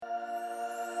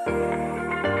Hello,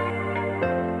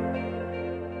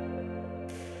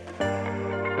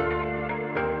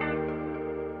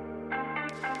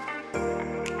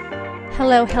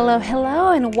 hello,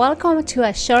 hello, and welcome to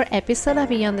a short episode of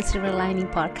Beyond the Silver Lining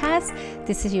podcast.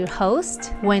 This is your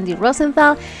host, Wendy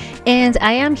Rosenthal, and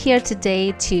I am here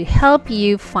today to help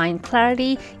you find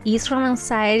clarity, ease from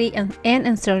anxiety and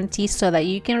uncertainty so that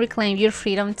you can reclaim your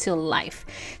freedom to life.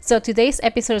 So today's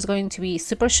episode is going to be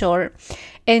super short,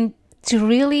 and to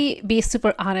really be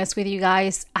super honest with you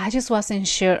guys, I just wasn't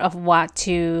sure of what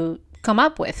to come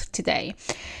up with today.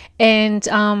 And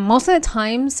most of the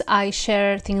times I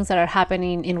share things that are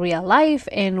happening in real life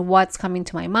and what's coming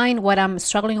to my mind, what I'm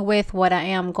struggling with, what I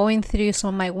am going through,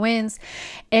 some of my wins.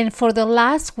 And for the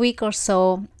last week or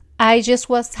so, I just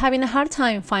was having a hard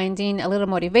time finding a little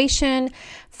motivation,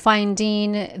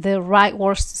 finding the right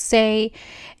words to say,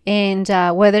 and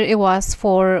whether it was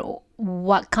for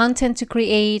what content to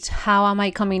create, how am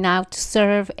I coming out to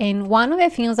serve. And one of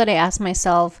the things that I ask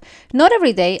myself, not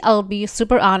every day, I'll be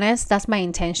super honest, that's my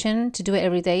intention to do it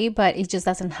every day, but it just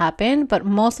doesn't happen. But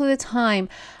most of the time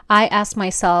I ask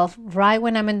myself right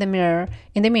when I'm in the mirror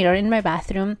in my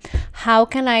bathroom, how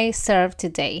can I serve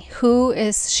today? Who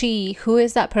is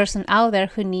that person out there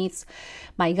who needs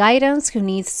my guidance, who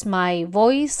needs my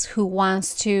voice, who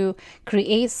wants to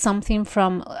create something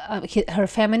from her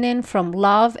feminine, from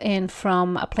love, and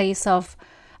from a place of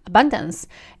abundance.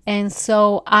 And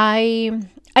so I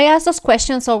ask those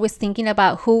questions, always thinking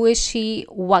about who is she,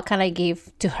 what can I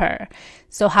give to her?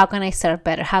 So how can I serve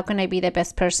better? How can I be the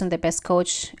best person, the best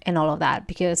coach, and all of that?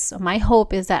 Because my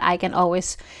hope is that I can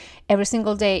always, every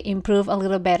single day, improve a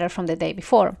little better from the day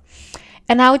before.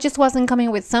 And I just wasn't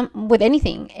coming with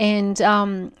anything,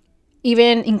 and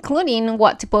even including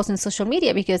what to post on social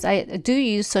media, because I do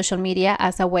use social media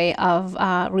as a way of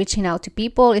reaching out to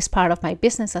people. It's part of my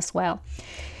business as well.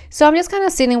 So I'm just kind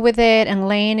of sitting with it and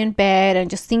laying in bed and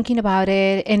just thinking about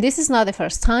it. And this is not the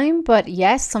first time, but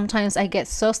yes, sometimes I get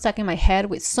so stuck in my head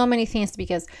with so many things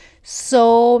because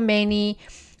so many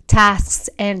tasks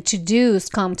and to-dos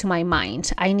come to my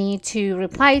mind. I need to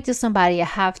reply to somebody. I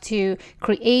have to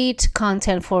create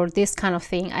content for this kind of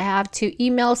thing. I have to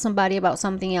email somebody about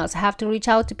something else. I have to reach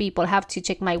out to people. I have to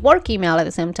check my work email at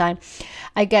the same time.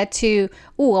 I get to,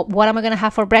 what am I going to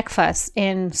have for breakfast?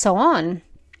 And so on.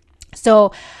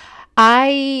 So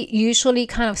I usually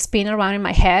kind of spin around in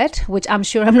my head, which I'm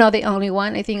sure I'm not the only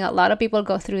one. I think a lot of people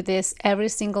go through this every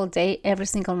single day, every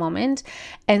single moment.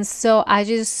 And so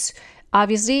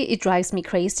obviously it drives me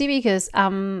crazy because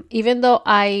even though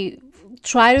I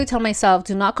try to tell myself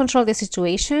do not control the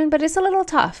situation, but it's a little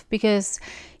tough because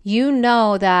you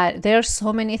know that there are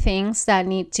so many things that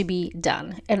need to be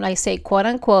done. And I say, quote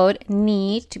unquote,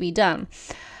 need to be done.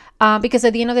 Because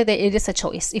at the end of the day, it is a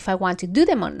choice if I want to do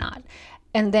them or not.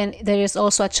 And then there is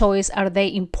also a choice, are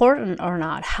they important or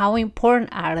not? How important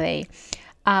are they?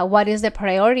 What is the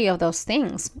priority of those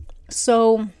things?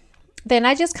 So then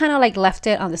I just kind of left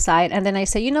it on the side, and then I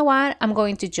say, you know what, I'm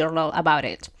going to journal about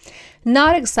it.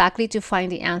 Not exactly to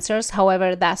find the answers.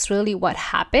 However, that's really what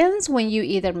happens when you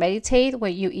either meditate,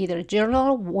 when you either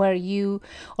journal, when you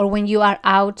are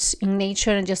out in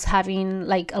nature and just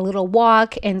having a little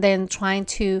walk and then trying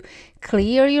to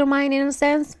clear your mind in a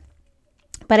sense.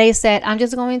 But I said, I'm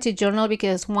just going to journal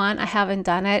because one, I haven't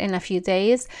done it in a few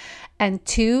days. And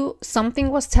two,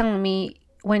 something was telling me,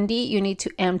 Wendy, you need to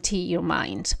empty your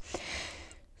mind.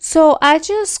 So I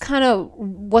just kind of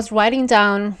was writing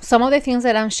down some of the things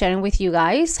that I'm sharing with you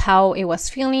guys, how it was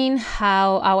feeling,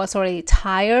 how I was already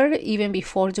tired even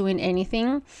before doing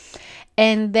anything.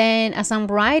 And then as I'm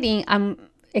writing, I'm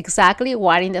exactly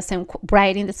writing the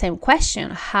same question.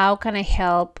 How can I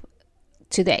help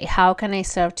today? How can I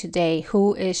serve today?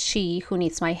 Who is she who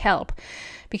needs my help?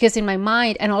 Because in my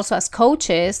mind, and also as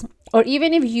coaches, or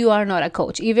even if you are not a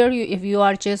coach, even if you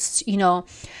are just,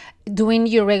 doing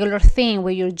your regular thing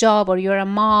with your job, or you're a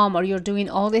mom, or you're doing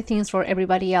all the things for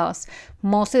everybody else,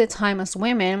 most of the time as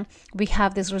women, we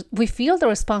feel the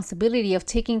responsibility of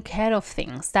taking care of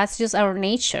things. That's just our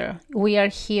nature. We are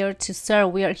here to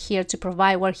serve. We are here to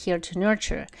provide. We're here to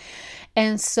nurture.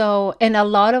 And a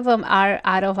lot of them are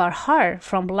out of our heart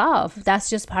from love. That's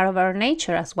just part of our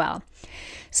nature as well.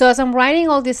 So as I'm writing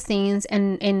all these things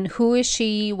and who is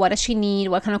she, what does she need,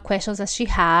 what kind of questions does she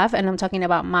have, and I'm talking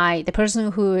about the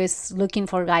person who is looking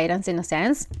for guidance in a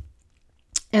sense.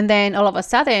 And then all of a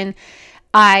sudden,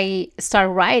 I start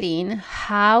writing,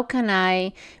 how can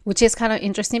I, which is kind of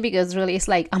interesting because really it's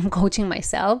like I'm coaching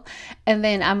myself. And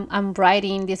then I'm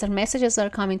writing, these are messages that are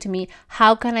coming to me.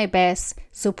 How can I best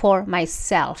support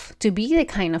myself to be the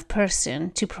kind of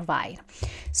person to provide?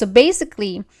 So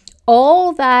basically,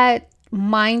 all that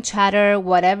mind chatter,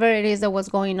 whatever it is that was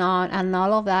going on and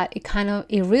all of that,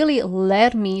 it really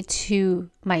led me to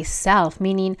myself,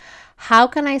 meaning how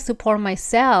can I support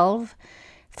myself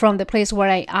from the place where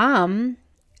I am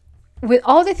with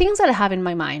all the things that I have in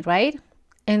my mind, right?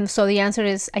 And so the answer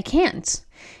is I can't.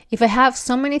 If I have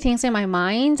so many things in my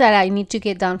mind that I need to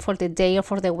get done for the day or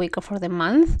for the week or for the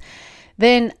month,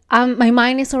 then my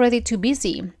mind is already too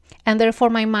busy. And therefore,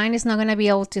 my mind is not going to be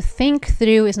able to think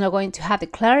through, is not going to have the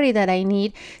clarity that I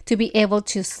need to be able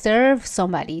to serve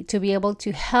somebody, to be able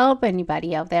to help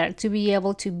anybody out there, to be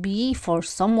able to be for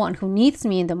someone who needs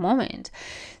me in the moment.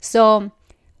 So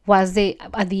at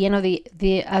the end of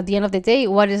the day,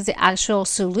 what is the actual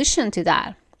solution to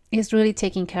that? It's really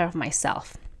taking care of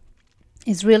myself.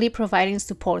 It's really providing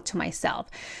support to myself.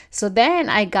 So then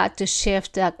I got to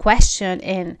shift the question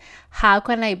in how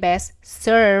can I best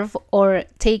serve or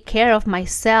take care of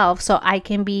myself so I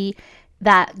can be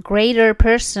that greater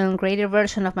person, greater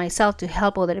version of myself to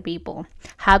help other people?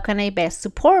 How can I best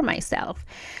support myself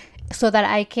so that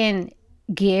I can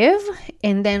give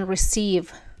and then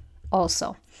receive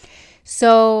also?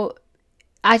 So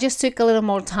I just took a little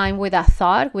more time with that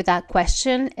thought, with that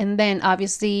question, and then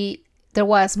obviously there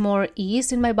was more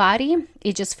ease in my body.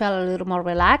 It just felt a little more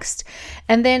relaxed.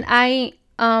 And then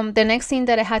the next thing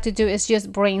that I had to do is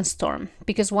just brainstorm,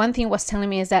 because one thing was telling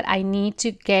me is that I need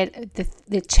to get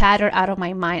the chatter out of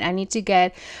my mind. I need to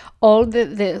get all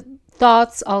the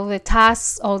thoughts, all the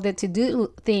tasks, all the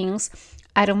to-do things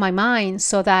out of my mind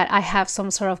so that I have some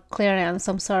sort of clearance,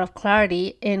 some sort of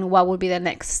clarity in what will be the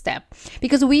next step.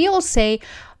 Because we all say,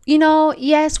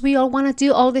 yes, we all want to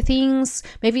do all the things.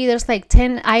 Maybe there's like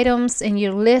 10 items in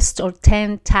your list or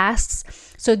 10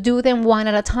 tasks. So do them one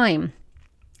at a time.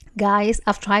 Guys,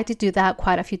 I've tried to do that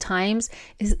quite a few times.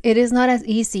 It is not as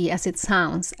easy as it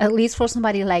sounds, at least for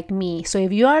somebody like me. So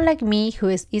if you are like me, who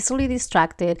is easily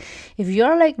distracted, if you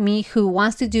are like me, who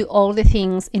wants to do all the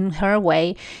things in her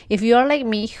way, if you are like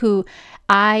me, who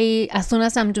as soon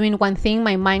as I'm doing one thing,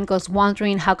 my mind goes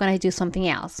wandering, how can I do something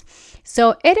else?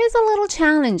 So it is a little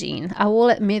challenging, I will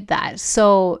admit that.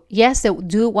 So yes,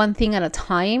 do one thing at a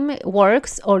time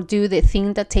works, or do the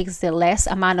thing that takes the less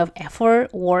amount of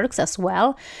effort works as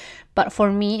well. But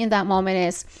for me in that moment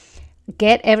is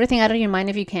get everything out of your mind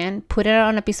if you can, put it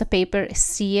on a piece of paper,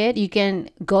 see it. You can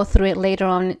go through it later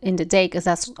on in the day because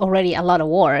that's already a lot of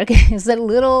work. It's a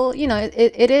little,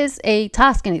 it is a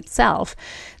task in itself.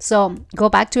 So go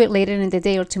back to it later in the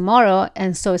day or tomorrow,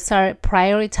 and so start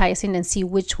prioritizing and see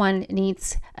which one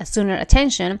needs a sooner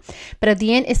attention. But at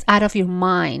the end, it's out of your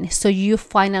mind, so you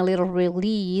find a little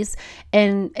release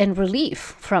and relief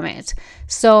from it.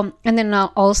 So, and then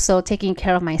now also taking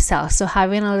care of myself, so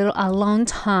having a little alone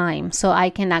time so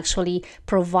I can actually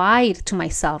provide to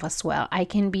myself as well. I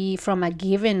can be from a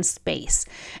given space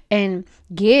and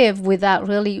give without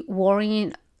really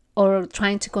worrying or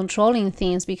trying to controlling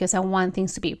things because I want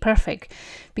things to be perfect.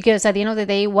 Because at the end of the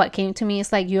day, what came to me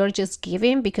is like, you're just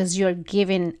giving because you're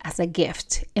giving as a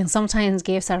gift. And sometimes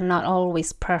gifts are not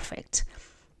always perfect,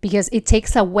 because it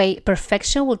takes away,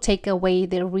 perfection will take away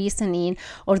the reasoning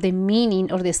or the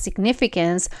meaning or the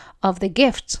significance of the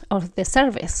gift or the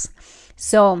service.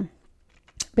 So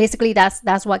basically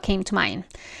that's what came to mind.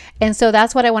 And so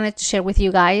that's what I wanted to share with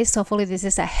you guys. Hopefully this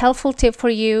is a helpful tip for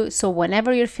you. So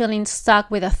whenever you're feeling stuck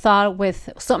with a thought, with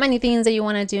so many things that you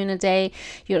want to do in a day,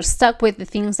 you're stuck with the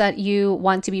things that you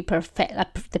want to be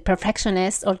perfect, the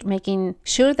perfectionist, or making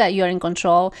sure that you're in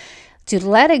control, to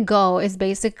let it go is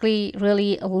basically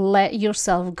really let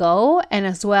yourself go, and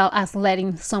as well as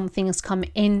letting some things come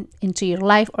into your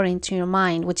life or into your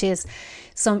mind, which is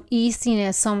some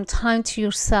easiness, some time to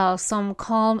yourself, some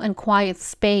calm and quiet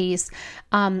space,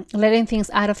 letting things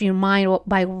out of your mind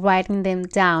by writing them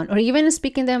down or even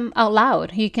speaking them out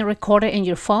loud. You can record it in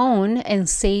your phone and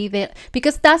say that,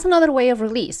 because that's another way of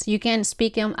release. You can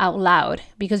speak them out loud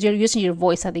because you're using your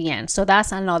voice at the end. So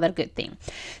that's another good thing.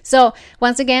 So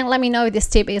once again, let me know if this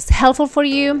tip is helpful for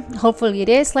you. Hopefully it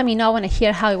is. Let me know. I want to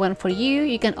hear how it went for you.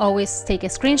 You can always take a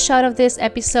screenshot of this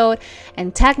episode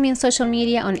and tag me in social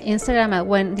media on Instagram at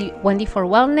Wendy for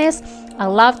Wellness. I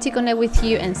love to connect with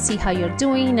you and see how you're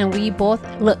doing. And we both,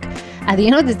 look, at the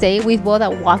end of the day, we both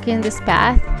are walking this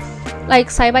path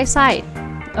like side by side.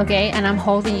 Okay, and I'm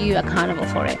holding you accountable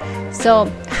for it. So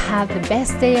have the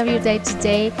best day of your day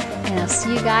today, and I'll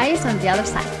see you guys on the other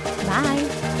side. Bye.